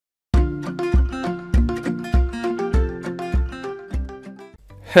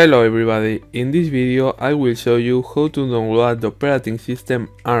Hello everybody, in this video I will show you how to download the operating system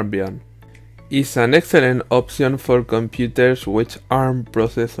Armbian. It's an excellent option for computers with ARM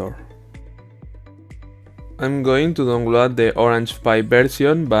processor. I'm going to download the Orange Pi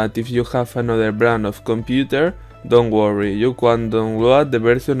version, but if you have another brand of computer, don't worry, you can download the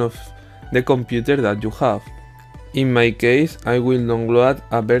version of the computer that you have. In my case, I will download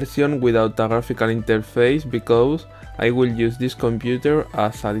a version without a graphical interface because I will use this computer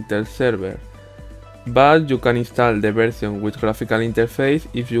as a little server. But you can install the version with graphical interface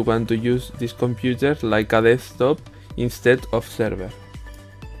if you want to use this computer like a desktop instead of server.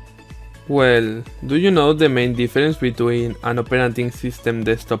 Well, do you know the main difference between an operating system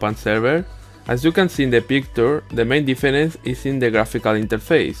desktop and server? As you can see in the picture, the main difference is in the graphical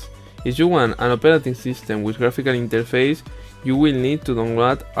interface. If you want an operating system with graphical interface, you will need to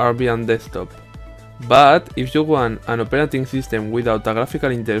download Armbian desktop. But if you want an operating system without a graphical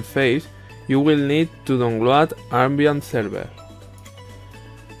interface, you will need to download Armbian server.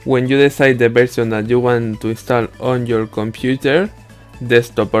 When you decide the version that you want to install on your computer,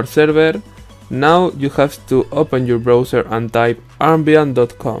 desktop or server, now you have to open your browser and type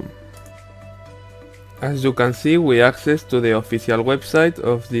armbian.com. As you can see, we access to the official website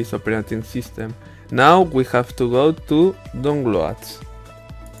of this operating system. Now we have to go to downloads.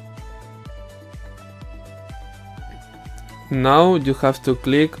 Now you have to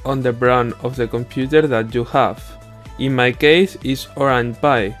click on the brand of the computer that you have. In my case it's Orange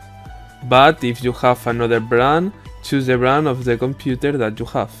Pi, but if you have another brand, choose the brand of the computer that you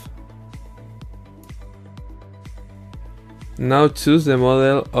have. Now choose the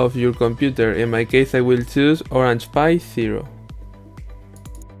model of your computer. In my case I will choose Orange Pi 0.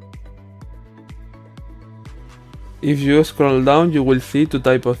 If you scroll down you will see two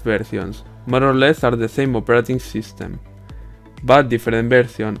types of versions. More or less are the same operating system, but different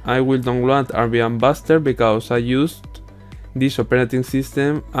version. I will download Armbian Buster because I used this operating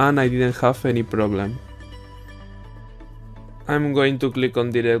system and I didn't have any problem. I'm going to click on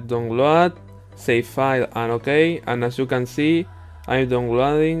direct download, save file and OK, and as you can see, I'm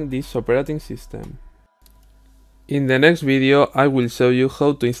downloading this operating system. In the next video, I will show you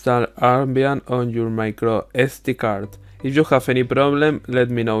how to install Armbian on your micro SD card. If you have any problem,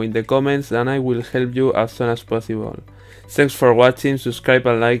 let me know in the comments and I will help you as soon as possible. Thanks for watching, subscribe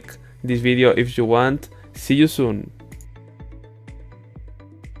and like this video if you want. See you soon!